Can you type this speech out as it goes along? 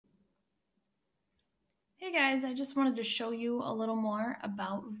Hey guys, I just wanted to show you a little more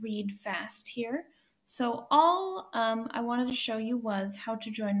about Readfast here. So all I wanted to show you was how to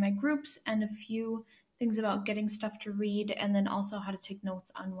join my groups and a few things about getting stuff to read and then also how to take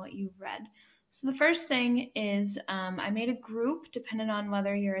notes on what you've read. So the first thing is I made a group depending on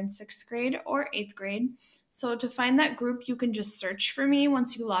whether you're in 6th grade or 8th grade. So to find that group, you can just search for me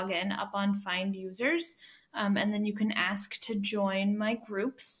once you log in up on Find Users, and then you can ask to join my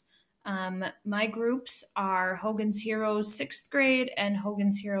groups. My groups are Hogan's Heroes 6th grade and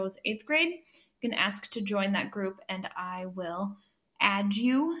Hogan's Heroes 8th grade. You can ask to join that group and I will add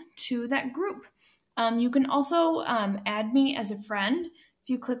you to that group. You can also add me as a friend. If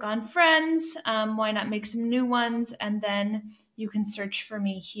you click on friends, why not make some new ones? And then you can search for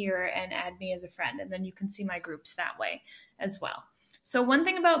me here and add me as a friend. And then you can see my groups that way as well. So one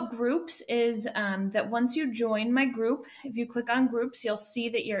thing about groups is that once you join my group, if you click on groups, you'll see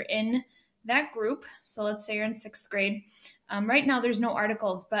that you're in that group. So let's say you're in 6th grade. Right now there's no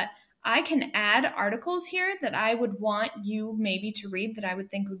articles, but I can add articles here that I would want you maybe to read that I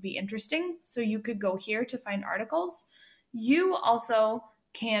would think would be interesting. So you could go here to find articles. You also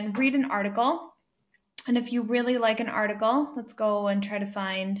can read an article. And if you really like an article, let's go and try to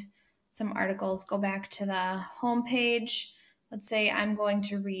find some articles. Go back to the home page. Let's say I'm going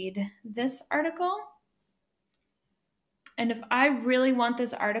to read this article. And if I really want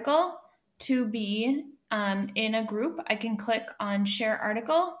this article to be in a group, I can click on Share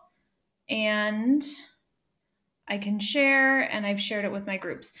Article and I can share, and I've shared it with my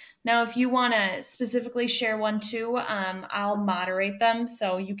groups. Now, if you want to specifically share one too, I'll moderate them,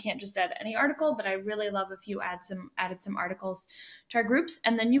 so you can't just add any article, but I really love if you added some articles to our groups,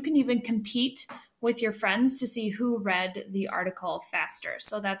 and then you can even compete with your friends to see who read the article faster,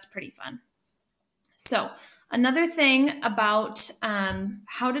 so that's pretty fun. So another thing about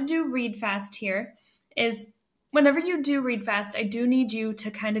how to do Readfast here is whenever you do Readfast, I do need you to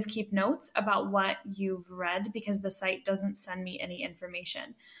kind of keep notes about what you've read because the site doesn't send me any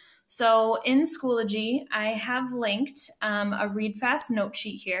information. So in Schoology, I have linked a Readfast note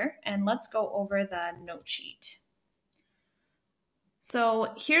sheet here, and let's go over the note sheet.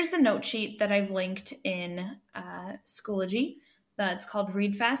 So here's the note sheet that I've linked in Schoology. That's called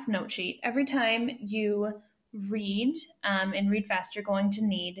Readfast Note Sheet. Every time you read in Readfast, you're going to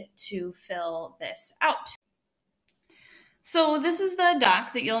need to fill this out. So this is the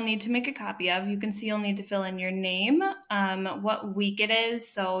doc that you'll need to make a copy of. You can see you'll need to fill in your name, what week it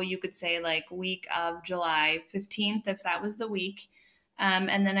is. So you could say like week of July 15th if that was the week.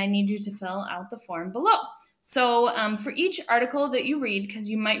 And then I need you to fill out the form below. So for each article that you read, because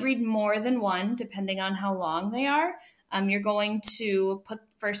you might read more than one depending on how long they are, you're going to put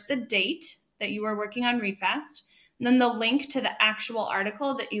first the date that you were working on Readfast, and then the link to the actual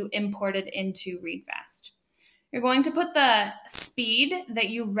article that you imported into Readfast. You're going to put the speed that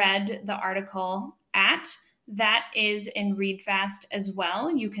you read the article at. That is in Readfast as well.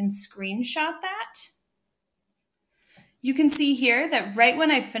 You can screenshot that. You can see here that right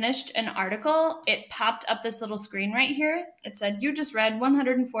when I finished an article, it popped up this little screen right here. It said, you just read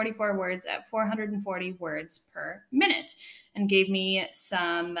 144 words at 440 words per minute, and gave me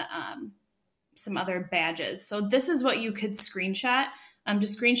some other badges. So this is what you could screenshot. To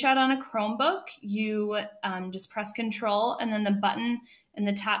screenshot on a Chromebook, you just press Control and then the button in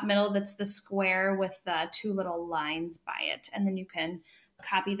the top middle that's the square with the two little lines by it. And then you can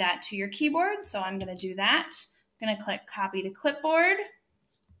copy that to your keyboard. So I'm going to do that. I'm going to click Copy to Clipboard.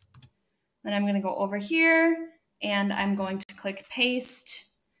 Then I'm going to go over here and I'm going to click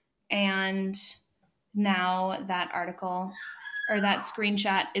Paste. And now that article or that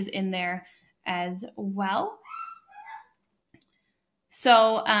screenshot is in there as well.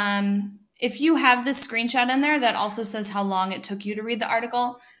 So if you have this screenshot in there that also says how long it took you to read the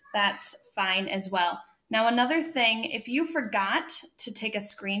article, that's fine as well. Now, another thing, if you forgot to take a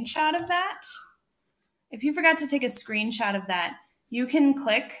screenshot of that, you can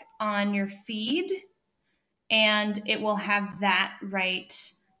click on your feed and it will have that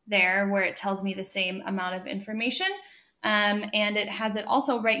right there where it tells me the same amount of information. And it has it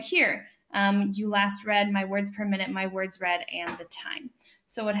also right here. You last read, my words per minute, my words read, and the time.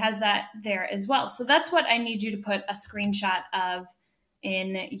 So it has that there as well. So that's what I need you to put a screenshot of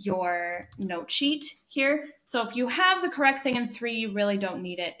in your note sheet here. So if you have the correct thing in 3, you really don't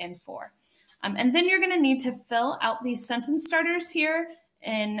need it in 4. And then you're going to need to fill out these sentence starters here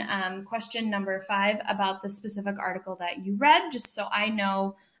in question number 5 about the specific article that you read, just so I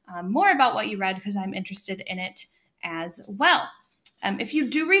know more about what you read because I'm interested in it as well. If you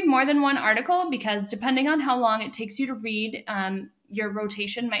do read more than one article, because depending on how long it takes you to read, your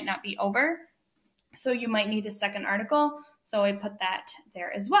rotation might not be over. So you might need a second article. So I put that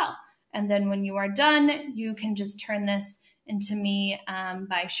there as well. And then when you are done, you can just turn this into me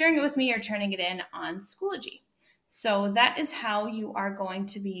by sharing it with me or turning it in on Schoology. So that is how you are going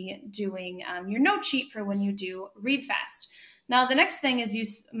to be doing your note sheet for when you do Readfast. Now, the next thing is you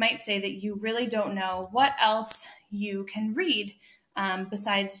might say that you really don't know what else you can read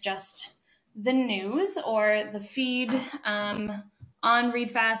besides just the news or the feed on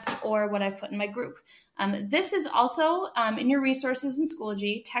Readfast or what I've put in my group. This is also in your resources in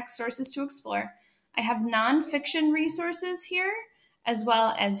Schoology, text sources to explore. I have nonfiction resources here as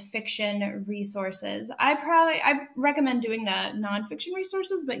well as fiction resources. I recommend doing the nonfiction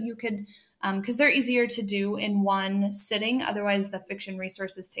resources, but you could because they're easier to do in one sitting. Otherwise, the fiction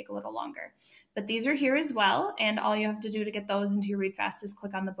resources take a little longer. But these are here as well, and all you have to do to get those into your Readfast is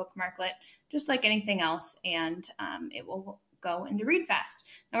click on the bookmarklet, just like anything else, and it will go into Readfast.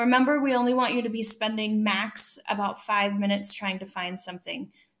 Now remember, we only want you to be spending max about 5 minutes trying to find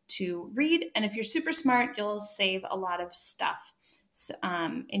something to read, and if you're super smart, you'll save a lot of stuff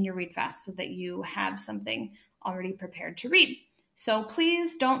in your Readfast so that you have something already prepared to read. So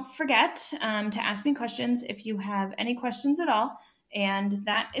please don't forget to ask me questions if you have any questions at all. And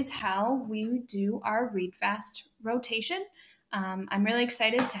that is how we do our Readfast rotation. I'm really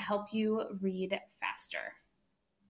excited to help you read faster.